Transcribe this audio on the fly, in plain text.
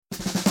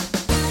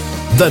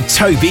The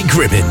Toby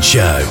Gribbin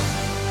Show.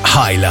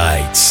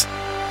 Highlights.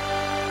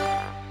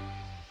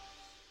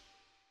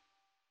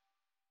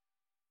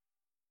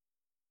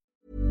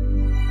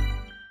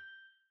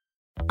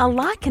 A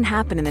lot can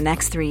happen in the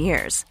next 3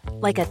 years.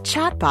 Like a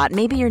chatbot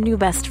may be your new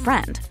best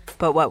friend.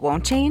 But what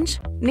won't change?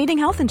 Needing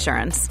health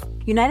insurance.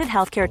 United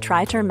Healthcare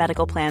Tri-Term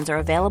Medical Plans are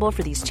available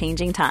for these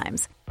changing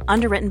times.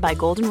 Underwritten by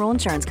Golden Rule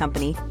Insurance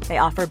Company, they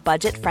offer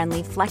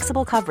budget-friendly,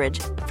 flexible coverage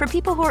for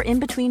people who are in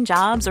between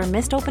jobs or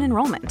missed open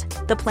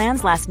enrollment. The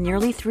plans last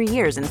nearly 3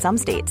 years in some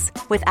states,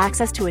 with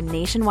access to a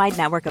nationwide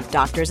network of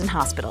doctors and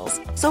hospitals.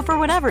 So for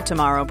whatever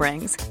tomorrow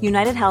brings,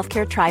 United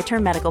Healthcare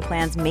Tri-Term Medical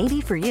Plans may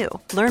be for you.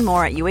 Learn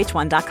more at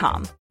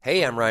uh1.com.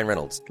 Hey, I'm Ryan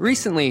Reynolds.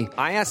 Recently,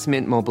 I asked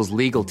Mint Mobile's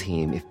legal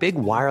team if big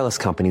wireless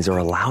companies are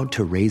allowed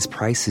to raise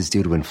prices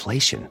due to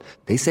inflation.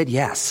 They said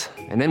yes.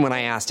 And then when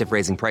I asked if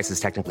raising prices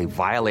technically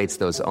violates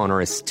those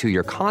onerous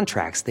 2-year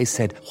contracts, they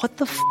said, "What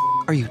the f***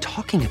 are you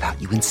talking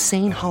about, you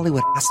insane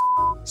Hollywood ass?"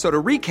 So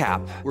to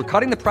recap, we're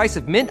cutting the price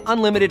of Mint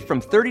Unlimited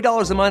from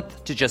 $30 a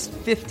month to just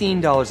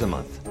 $15 a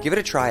month. Give it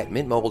a try at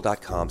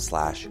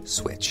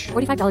mintmobile.com/switch.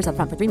 $45 up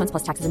front for 3 months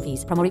plus taxes and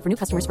fees. Promo rate for new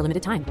customers for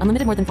limited time.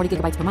 Unlimited more than 40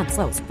 gigabytes per month.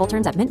 Slows full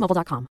terms at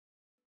mintmobile.com.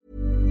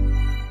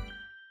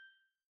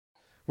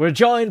 We're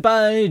joined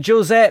by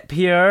Josep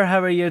here.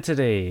 How are you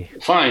today?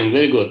 Fine,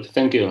 very good.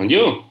 Thank you. And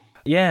you?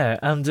 Yeah,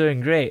 I'm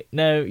doing great.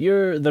 Now,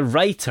 you're the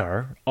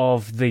writer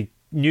of the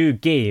new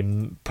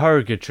game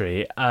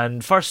Purgatory,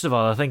 and first of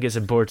all, I think it's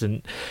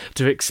important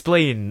to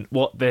explain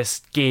what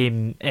this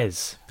game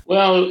is.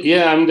 Well,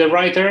 yeah, I'm the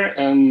writer,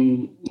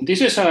 and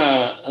this is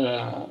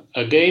a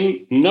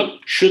game, not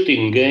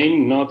shooting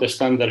game, not a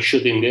standard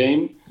shooting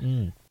game,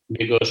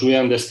 because we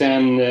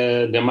understand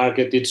the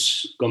market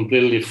is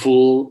completely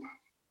full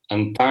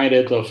and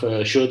tired of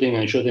shooting.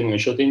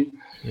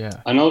 Yeah.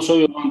 And also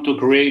we want to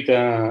create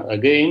a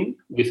game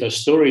with a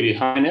story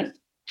behind it.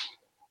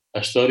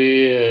 A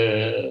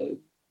story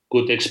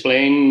could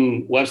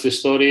explain what's the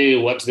story,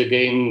 what the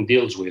game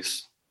deals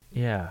with.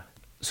 Yeah.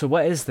 So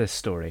what is this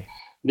story?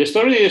 The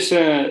story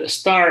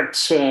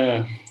starts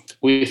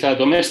with a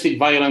domestic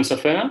violence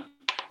affair,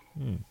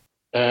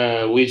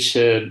 which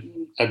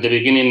at the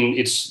beginning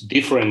it's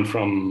different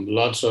from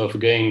lots of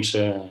games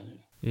that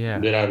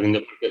are in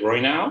the market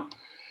right now.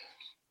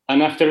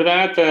 And after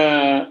that,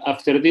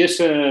 after this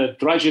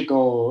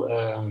tragical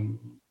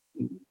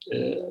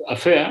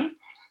affair,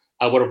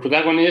 our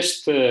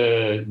protagonist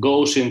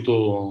goes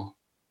into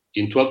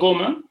a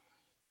coma,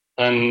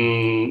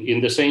 and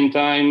in the same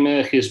time,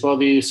 his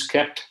body is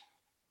kept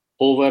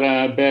over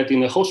a bed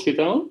in a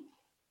hospital.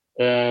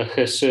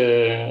 His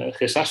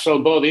astral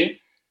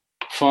body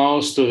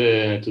falls to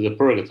the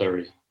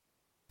purgatory.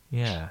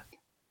 Yeah.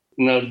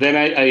 Now, then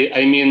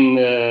I mean,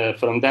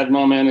 from that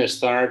moment it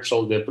starts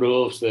all the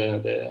proofs,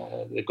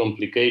 the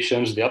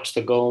complications, the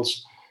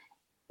obstacles.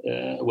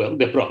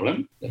 The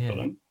problem.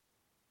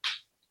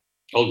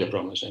 All the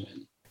problems, I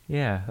mean.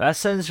 Yeah, that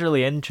sounds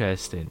really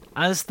interesting.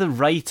 As the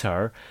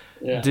writer,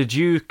 did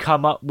you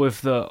come up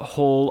with the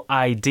whole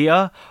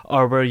idea,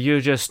 or were you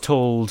just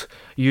told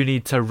you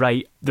need to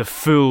write the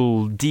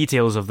full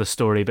details of the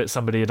story, but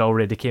somebody had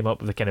already came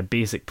up with a kind of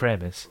basic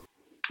premise?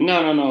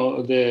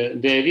 No. The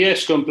idea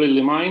is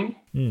completely mine.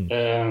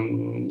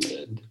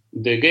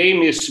 The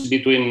game is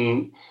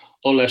between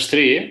all us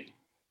three.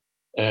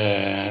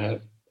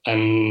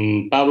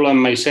 And Pablo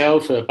and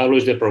myself, Pablo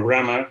is the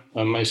programmer,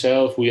 and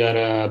myself, we are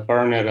a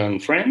partner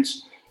and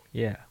friends.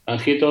 Yeah.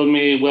 And he told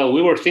me, well,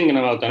 we were thinking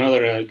about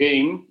another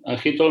game, and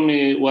he told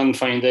me one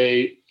fine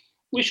day,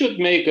 we should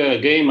make a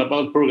game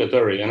about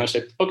purgatory. And I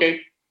said,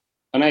 okay.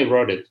 And I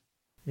wrote it.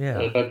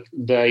 Yeah. But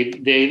the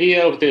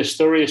idea of the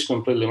story is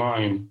completely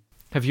mine.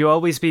 Have you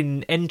always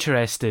been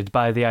interested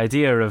by the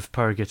idea of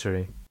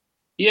purgatory?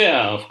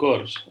 Yeah, of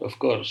course.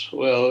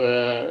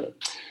 Well,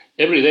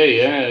 every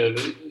day,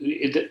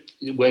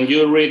 when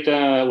you read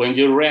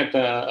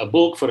a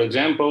book, for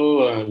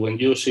example, when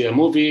you see a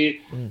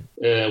movie,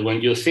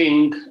 when you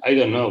think, I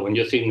don't know, when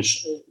you think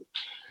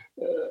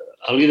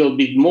a little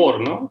bit more,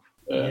 no?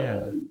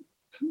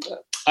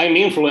 I'm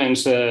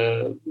influenced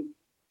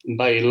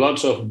by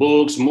lots of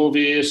books,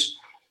 movies.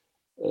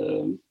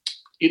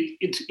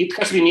 It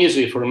has been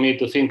easy for me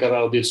to think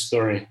about this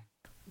story.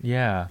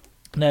 Yeah.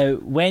 Now,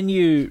 when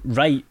you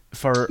write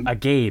for a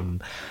game,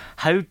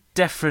 how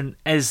different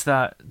is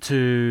that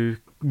to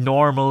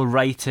normal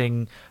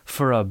writing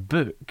for a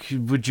book?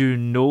 Would you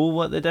know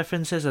what the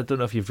difference is? I don't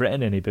know if you've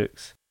written any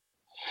books.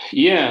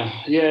 Yeah,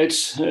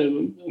 it's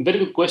a very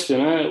good question.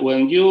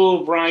 When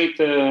you write,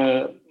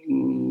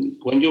 in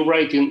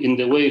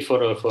the way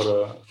for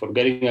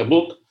getting a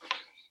book,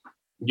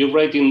 you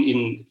write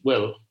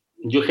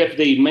you have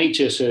the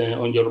images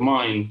on your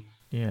mind.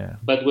 Yeah.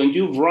 But when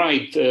you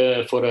write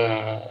for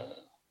a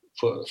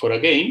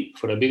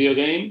video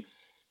game,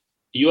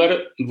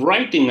 you're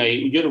writing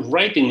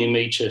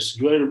images.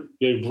 You're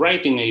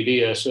writing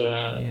ideas.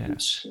 I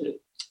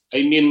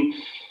mean,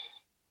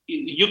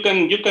 you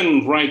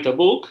can write a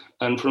book,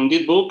 and from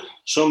this book,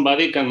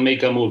 somebody can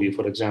make a movie,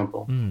 for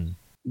example.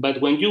 But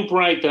when you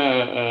write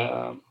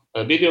a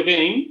video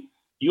game,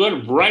 you are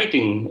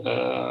writing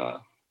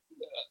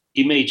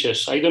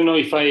images. I don't know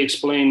if I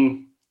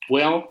explain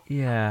well.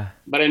 Yeah.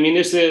 But I mean,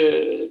 it's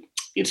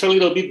a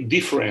little bit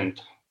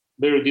different,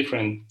 very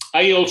different.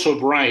 I also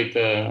write,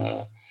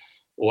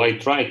 or I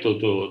try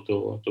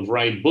to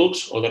write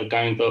books, other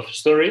kind of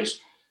stories.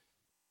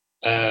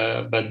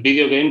 But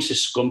video games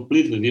is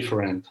completely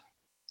different,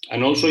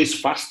 and also it's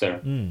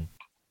faster.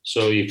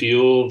 So if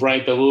you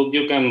write a book,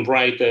 you can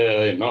write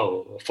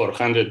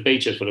 400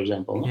 pages, for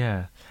example.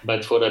 Yeah.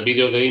 But for a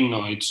video game,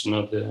 no, it's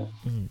not.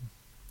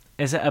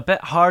 Is it a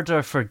bit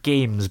harder for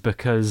games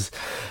because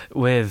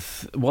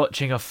with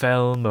watching a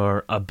film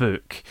or a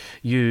book,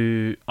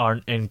 you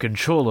aren't in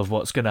control of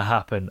what's going to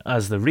happen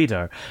as the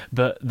reader,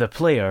 but the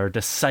player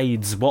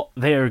decides what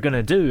they're going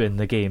to do in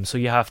the game, so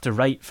you have to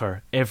write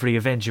for every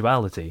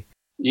eventuality?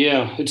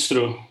 Yeah, it's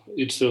true.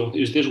 It's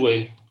this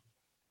way.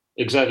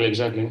 Exactly.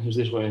 It's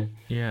this way.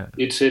 Yeah.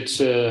 It's it's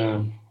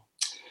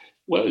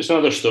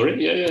another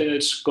story. Yeah.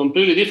 It's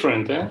completely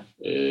different.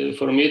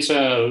 For me, it's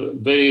a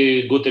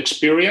very good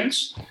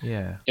experience.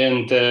 Yeah.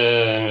 And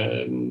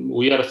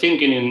we are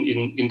thinking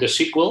in the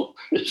sequel.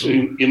 So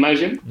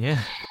imagine. Yeah.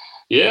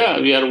 Yeah,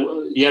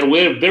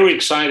 we're very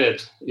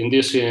excited in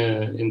this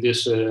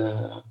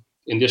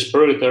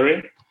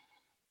Purgatory,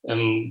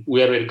 and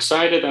we are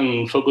excited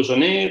and focus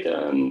on it.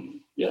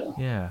 And yeah.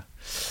 Yeah.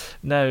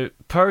 Now,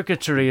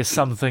 Purgatory is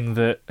something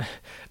that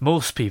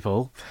most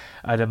people,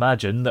 I'd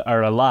imagine, that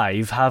are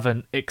alive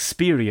haven't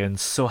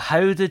experienced. So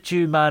how did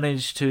you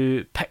manage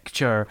to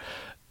picture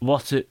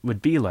what it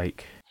would be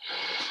like?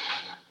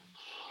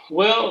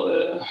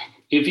 Well,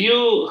 if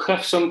you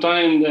have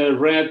sometime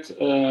read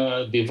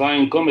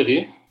Divine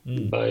Comedy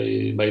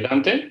by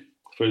Dante,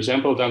 for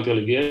example, Dante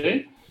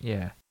Alighieri,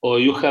 yeah, or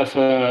you have,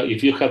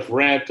 if you have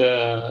read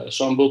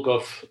some book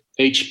of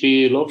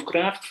H.P.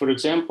 Lovecraft, for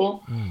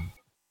example,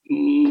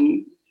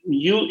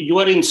 you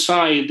are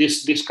inside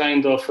this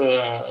kind of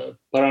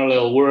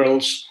parallel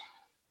worlds,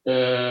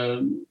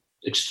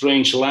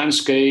 strange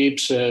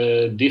landscapes,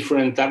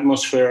 different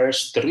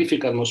atmospheres,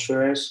 terrific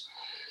atmospheres.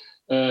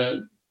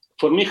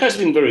 For me, it has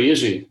been very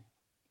easy,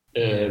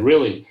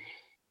 really.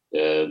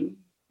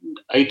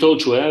 I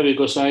told you,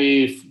 because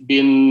I've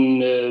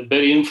been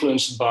very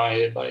influenced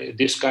by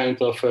this kind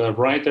of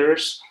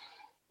writers,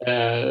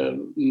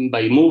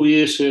 by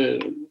movies.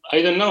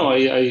 I don't know.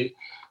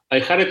 I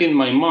had it in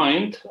my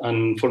mind,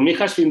 and for me, it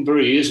has been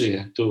very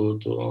easy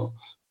to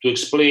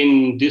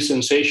explain these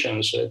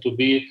sensations, to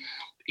be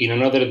in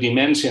another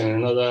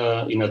dimension,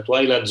 in a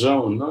twilight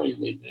zone. No?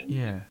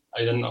 Yeah.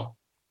 I don't know.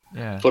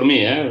 Yeah. For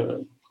me, I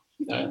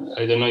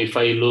don't know if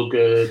I look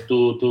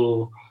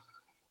too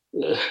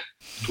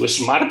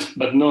smart,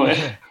 but no.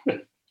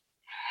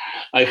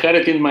 I had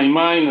it in my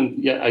mind,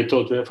 and I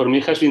thought for me,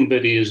 it has been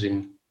very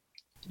easy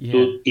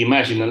to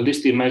imagine, at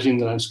least imagine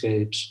the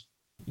landscapes.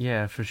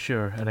 Yeah, for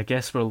sure. And I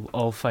guess we'll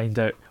all find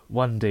out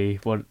one day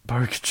what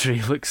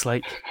Purgatory looks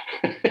like.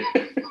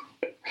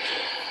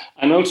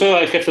 And also,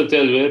 I have to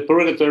tell you,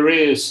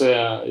 Purgatory is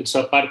it's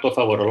a part of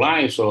our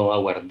lives or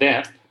our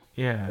death.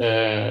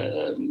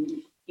 Yeah.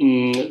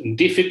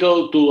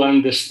 Difficult to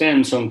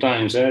understand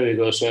sometimes,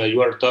 because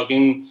you are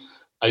talking.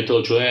 I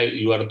told you,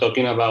 you are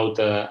talking about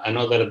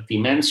another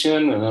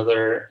dimension,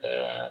 another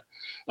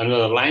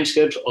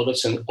landscapes,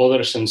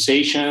 other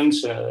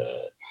sensations.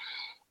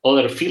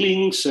 Other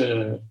feelings,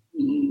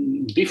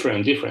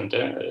 different.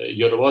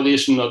 Your body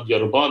is not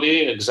your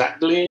body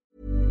exactly.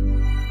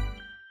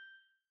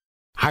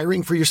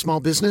 Hiring for your small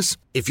business?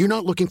 If you're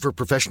not looking for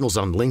professionals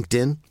on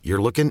LinkedIn, you're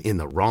looking in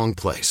the wrong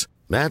place.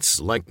 That's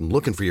like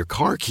looking for your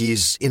car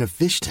keys in a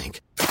fish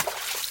tank.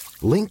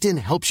 LinkedIn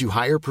helps you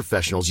hire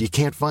professionals you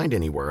can't find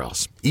anywhere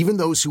else, even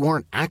those who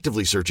aren't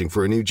actively searching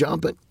for a new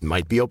job but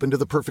might be open to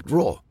the perfect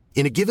role.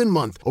 In a given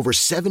month, over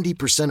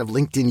 70% of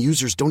LinkedIn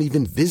users don't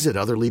even visit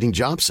other leading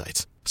job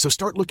sites. So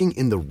start looking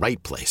in the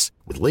right place.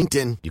 With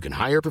LinkedIn, you can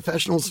hire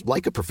professionals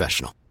like a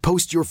professional.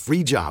 Post your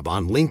free job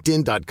on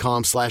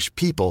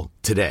linkedin.com/people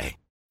today.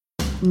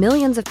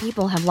 Millions of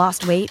people have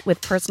lost weight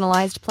with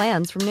personalized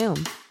plans from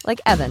Noom.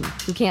 Like Evan,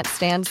 who can't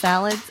stand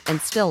salads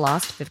and still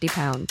lost 50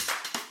 pounds.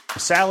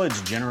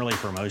 Salads generally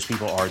for most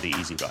people are the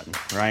easy button,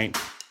 right?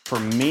 For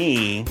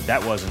me,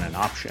 that wasn't an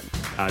option.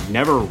 I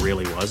never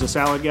really was a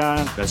salad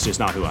guy. That's just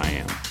not who I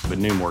am. But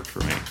Noom worked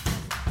for me.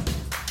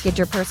 Get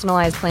your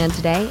personalized plan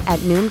today at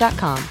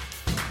Noom.com.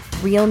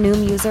 Real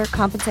Noom user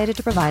compensated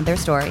to provide their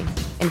story.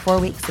 In 4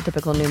 weeks, the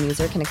typical Noom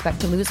user can expect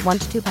to lose 1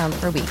 to 2 pounds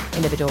per week.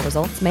 Individual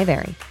results may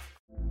vary.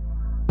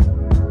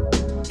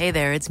 Hey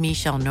there, it's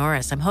Michelle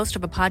Norris. I'm host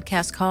of a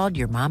podcast called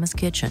Your Mama's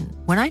Kitchen.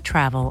 When I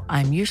travel,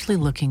 I'm usually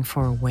looking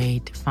for a way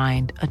to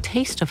find a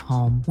taste of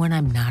home when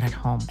I'm not at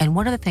home. And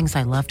one of the things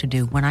I love to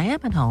do when I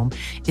am at home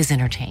is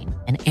entertain.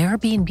 And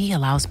Airbnb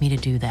allows me to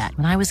do that.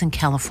 When I was in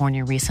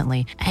California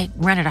recently, I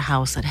rented a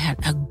house that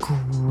had a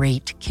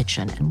great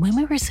kitchen. And when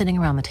we were sitting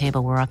around the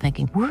table, we're all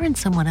thinking, we're in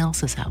someone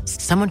else's house.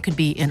 Someone could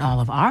be in all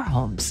of our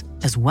homes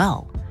as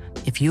well.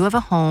 If you have a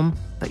home,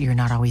 but you're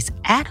not always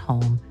at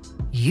home,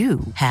 you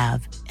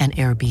have an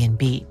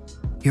Airbnb.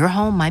 Your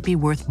home might be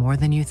worth more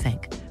than you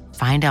think.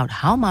 Find out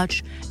how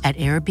much at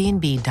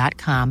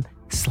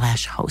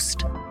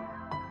airbnb.com/host.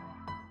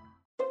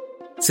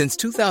 Since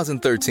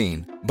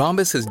 2013,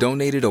 Bombas has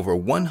donated over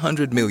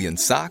 100 million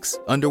socks,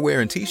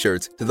 underwear, and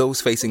T-shirts to those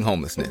facing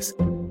homelessness.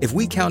 If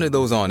we counted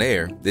those on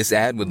air, this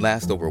ad would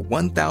last over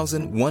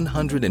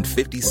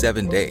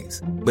 1,157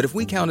 days. But if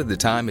we counted the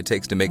time it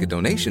takes to make a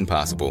donation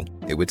possible,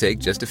 it would take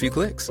just a few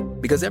clicks.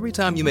 Because every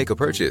time you make a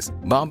purchase,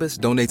 Bombas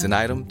donates an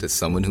item to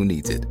someone who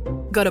needs it.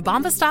 Go to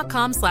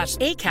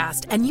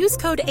bombas.com/ACAST and use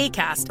code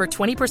ACAST for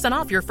 20%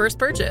 off your first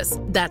purchase.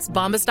 That's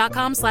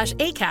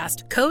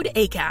bombas.com/ACAST, code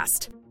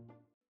ACAST.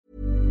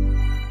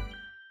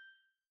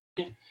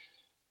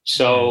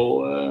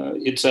 So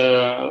it's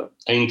an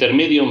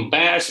intermediate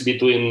pass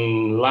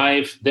between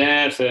life,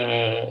 death,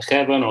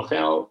 heaven or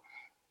hell.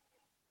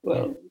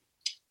 Well,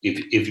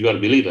 if you are a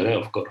believer,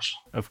 of course.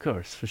 Of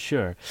course, for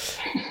sure.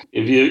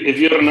 if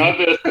you're not.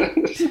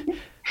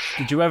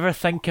 Did you ever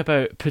think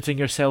about putting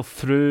yourself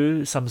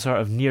through some sort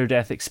of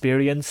near-death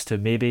experience to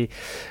maybe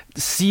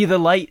see the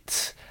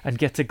light and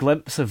get a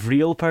glimpse of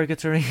real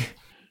purgatory?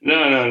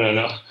 No. I'm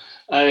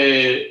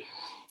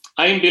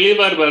a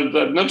believer,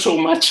 but not so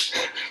much.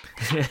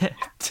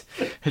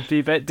 It'd be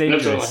a bit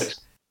dangerous. Not so much.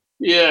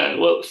 Yeah,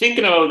 well,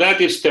 thinking about that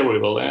is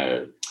terrible.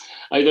 I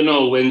don't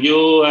know. When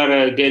you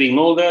are getting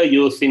older,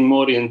 you think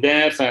more in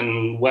death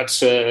and what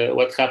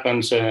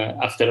happens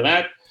after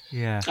that.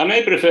 Yeah. And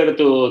I prefer to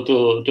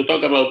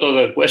talk about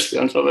other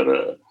questions,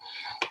 other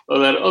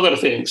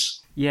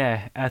things.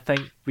 Yeah, I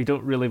think we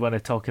don't really want to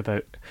talk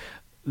about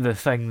the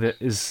thing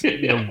that is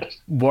the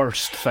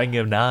worst thing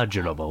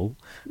imaginable,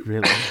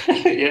 really.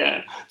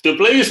 Yeah, to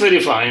play is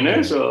very fine.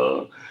 Yeah.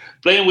 So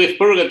playing with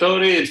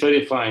purgatory is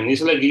very fine.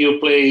 It's like you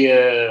play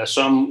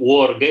some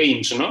war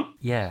games, no?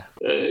 Yeah.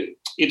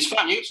 It's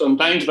funny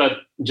sometimes,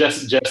 but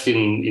just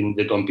in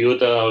the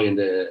computer or in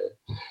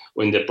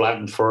the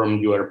platform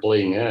you are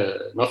playing,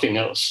 nothing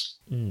else.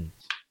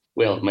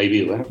 Well,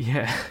 maybe.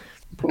 Yeah.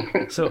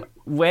 So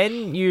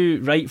when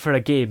you write for a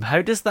game,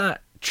 how does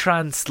that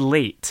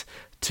translate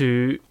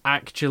to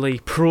actually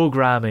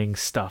programming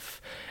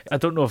stuff? I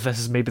don't know if this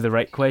is maybe the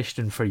right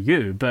question for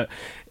you, but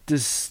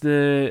does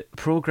the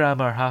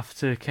programmer have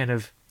to kind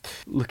of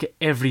look at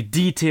every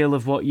detail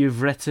of what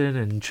you've written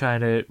and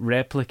trying to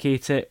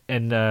replicate it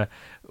in a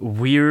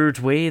weird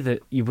way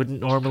that you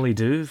wouldn't normally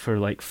do for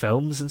like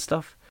films and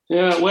stuff?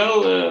 Yeah,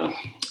 well,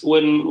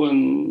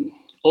 when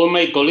all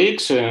my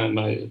colleagues,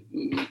 the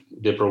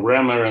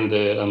programmer and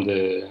the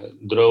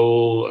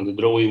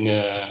drawing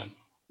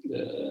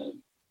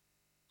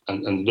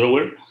and the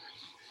drawer,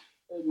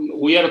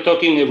 we are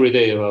talking every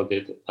day about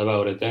it.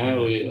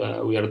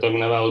 We are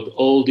talking about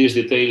all these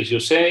details you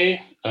say,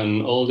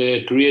 and all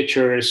the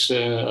creatures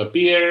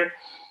appear,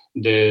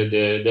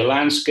 the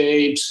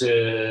landscapes,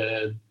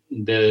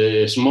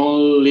 the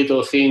small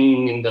little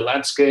thing in the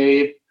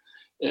landscape.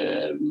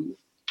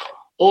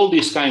 All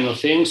these kind of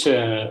things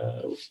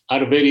are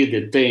very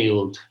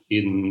detailed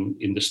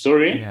in the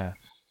story,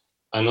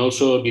 and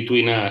also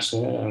between us.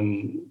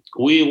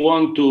 We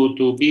want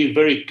to be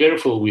very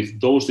careful with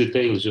those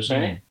details, you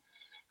say,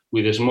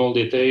 with the small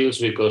details,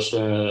 because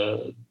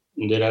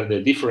there are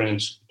the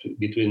difference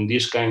between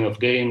this kind of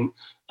game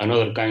and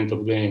other kind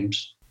of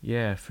games.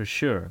 Yeah, for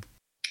sure.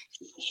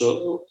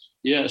 So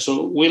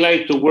we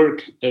like to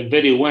work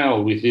very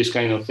well with these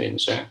kind of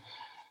things.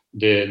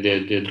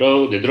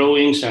 The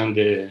drawings and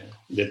the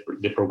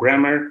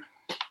programmer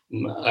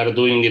are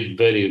doing it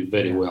very,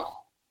 very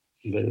well.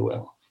 Very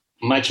well.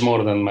 Much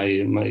more than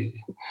my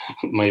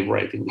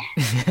writing.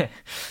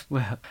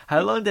 Well,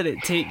 how long did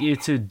it take you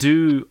to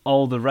do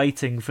all the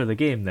writing for the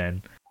game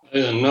then?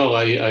 I don't know.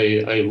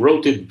 I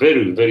wrote it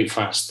very, very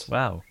fast.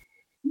 Wow.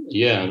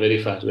 Yeah, very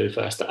fast, very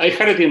fast. I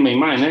had it in my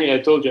mind. I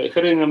told you, I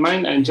had it in my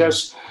mind, and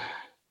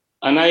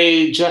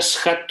I just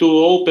had to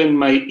open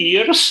my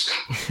ears,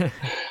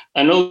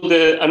 and all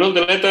the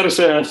letters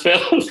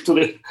fell to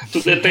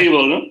the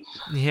table. No?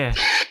 Yeah.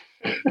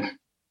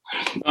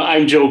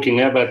 I'm joking,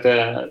 but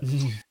I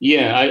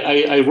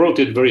wrote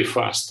it very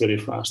fast, very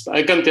fast.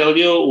 I can tell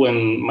you,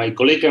 when my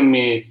colleague and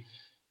me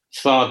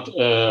thought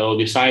or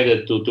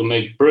decided to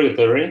make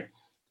Purgatory,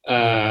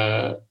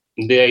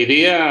 the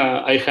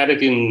idea, I had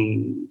it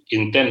in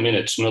 10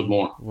 minutes, not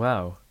more.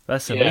 Wow,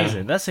 that's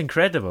amazing. Yeah. That's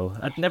incredible.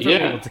 I'd never be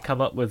able to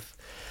come up with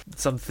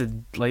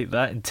something like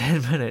that in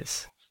 10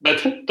 minutes. But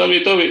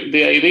Toby,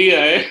 the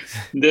idea,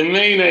 the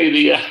main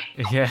idea.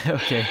 Yeah,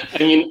 okay. I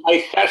mean,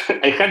 I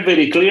had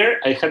very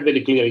clear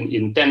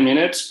in 10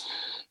 minutes,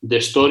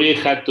 the story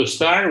had to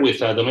start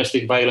with a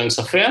domestic violence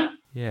affair.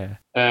 Yeah.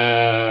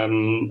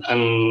 And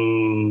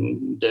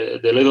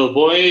the little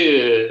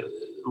boy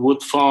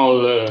would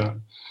fall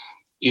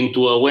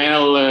into a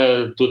well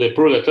to the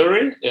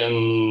purgatory,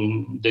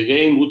 and the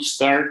game would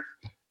start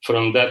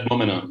from that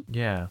moment on.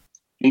 Yeah.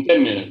 In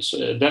 10 minutes.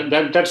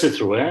 That's the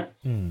truth,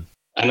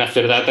 And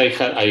after that,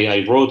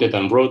 I wrote it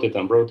and wrote it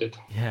and wrote it.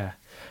 Yeah.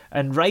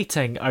 And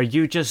writing, are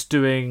you just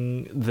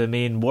doing the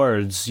main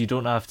words? You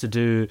don't have to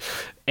do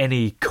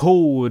any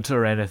code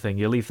or anything.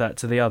 You leave that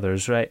to the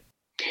others, right?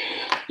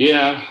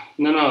 Yeah,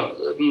 no.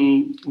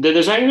 The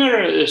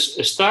designer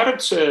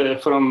starts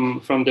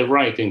from the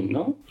writing,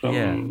 no?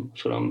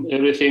 From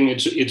everything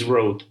it's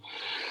wrote.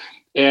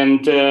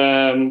 And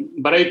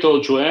but I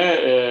told you,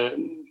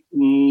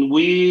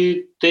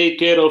 we take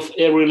care of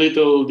every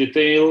little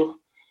detail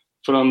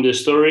from the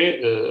story.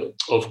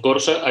 Of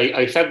course,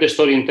 I had the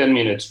story in 10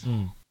 minutes,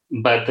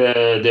 but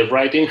the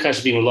writing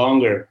has been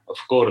longer, of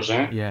course.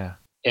 Yeah.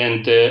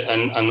 And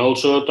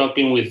also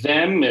talking with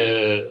them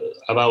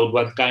about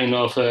what kind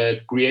of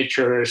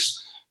creatures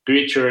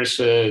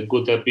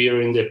could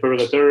appear in the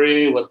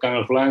purgatory, what kind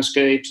of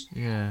landscapes,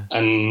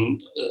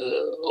 and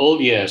all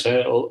these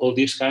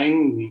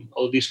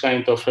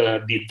kind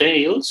of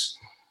details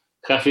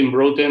have been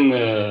brought in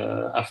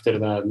after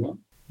that. No?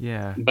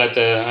 Yeah. But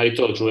I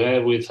told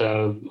you, with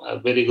a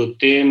very good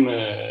team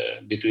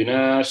between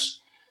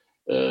us,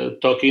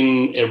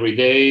 talking every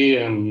day,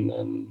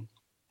 and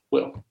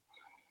well,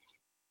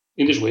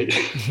 in this way.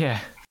 Yeah.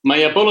 I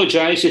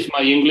apologize if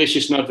my English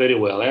is not very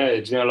well.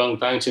 It's been a long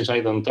time since I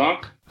don't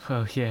talk.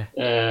 Oh, yeah.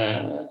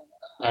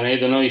 And I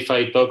don't know if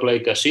I talk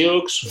like a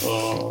Sioux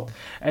or...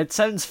 It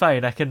sounds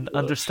fine. I can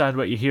understand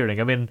what you're hearing.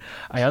 I mean,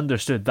 I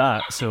understood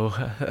that, so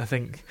I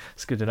think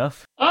it's good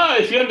enough.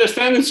 If you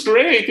understand, it's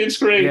great. It's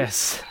great.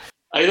 Yes.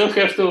 I don't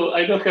have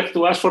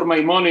to ask for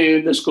my money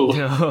in the school.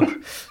 No.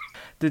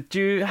 Did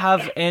you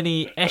have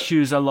any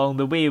issues along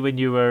the way when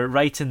you were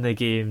writing the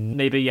game?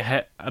 Maybe you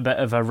hit a bit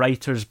of a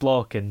writer's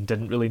block and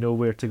didn't really know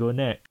where to go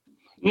next?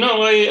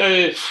 No,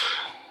 I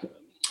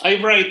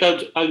write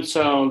out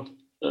sound.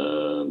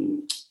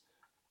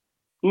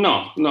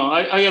 No,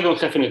 I don't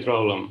have any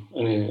problem.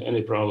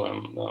 Any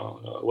problem?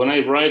 No. When I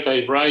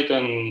write,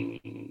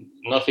 and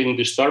nothing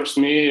disturbs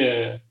me,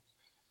 and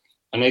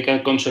I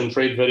can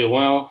concentrate very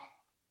well.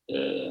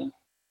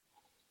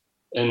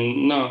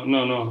 And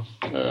no.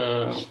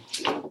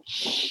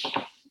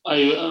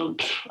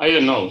 I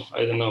don't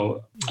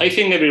know. I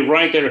think every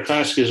writer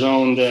has his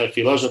own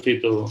philosophy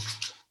to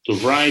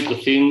write, to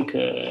think.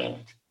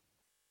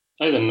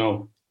 I don't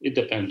know. It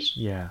depends.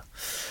 Yeah.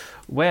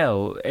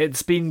 Well,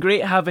 it's been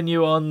great having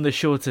you on the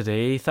show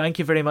today. Thank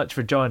you very much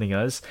for joining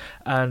us.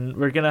 And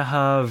we're going to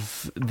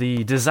have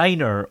the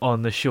designer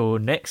on the show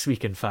next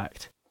week, in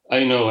fact.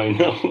 I know.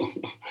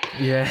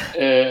 Yeah.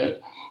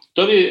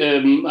 Toby,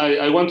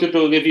 I wanted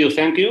to give you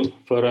thank you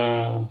for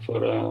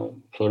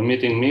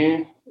meeting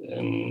me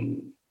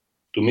and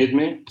to meet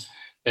me,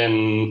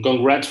 and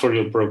congrats for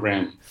your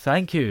program.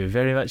 Thank you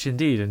very much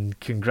indeed, and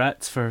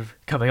congrats for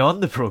coming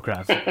on the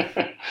program.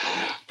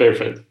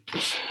 Perfect.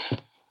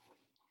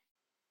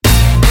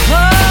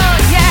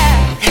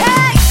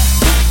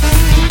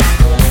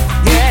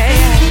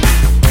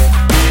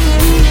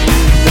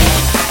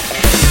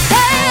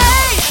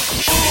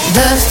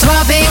 The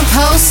throbbing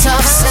pulse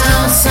of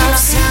sound.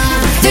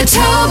 The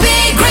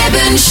Toby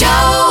Gribbon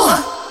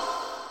Show.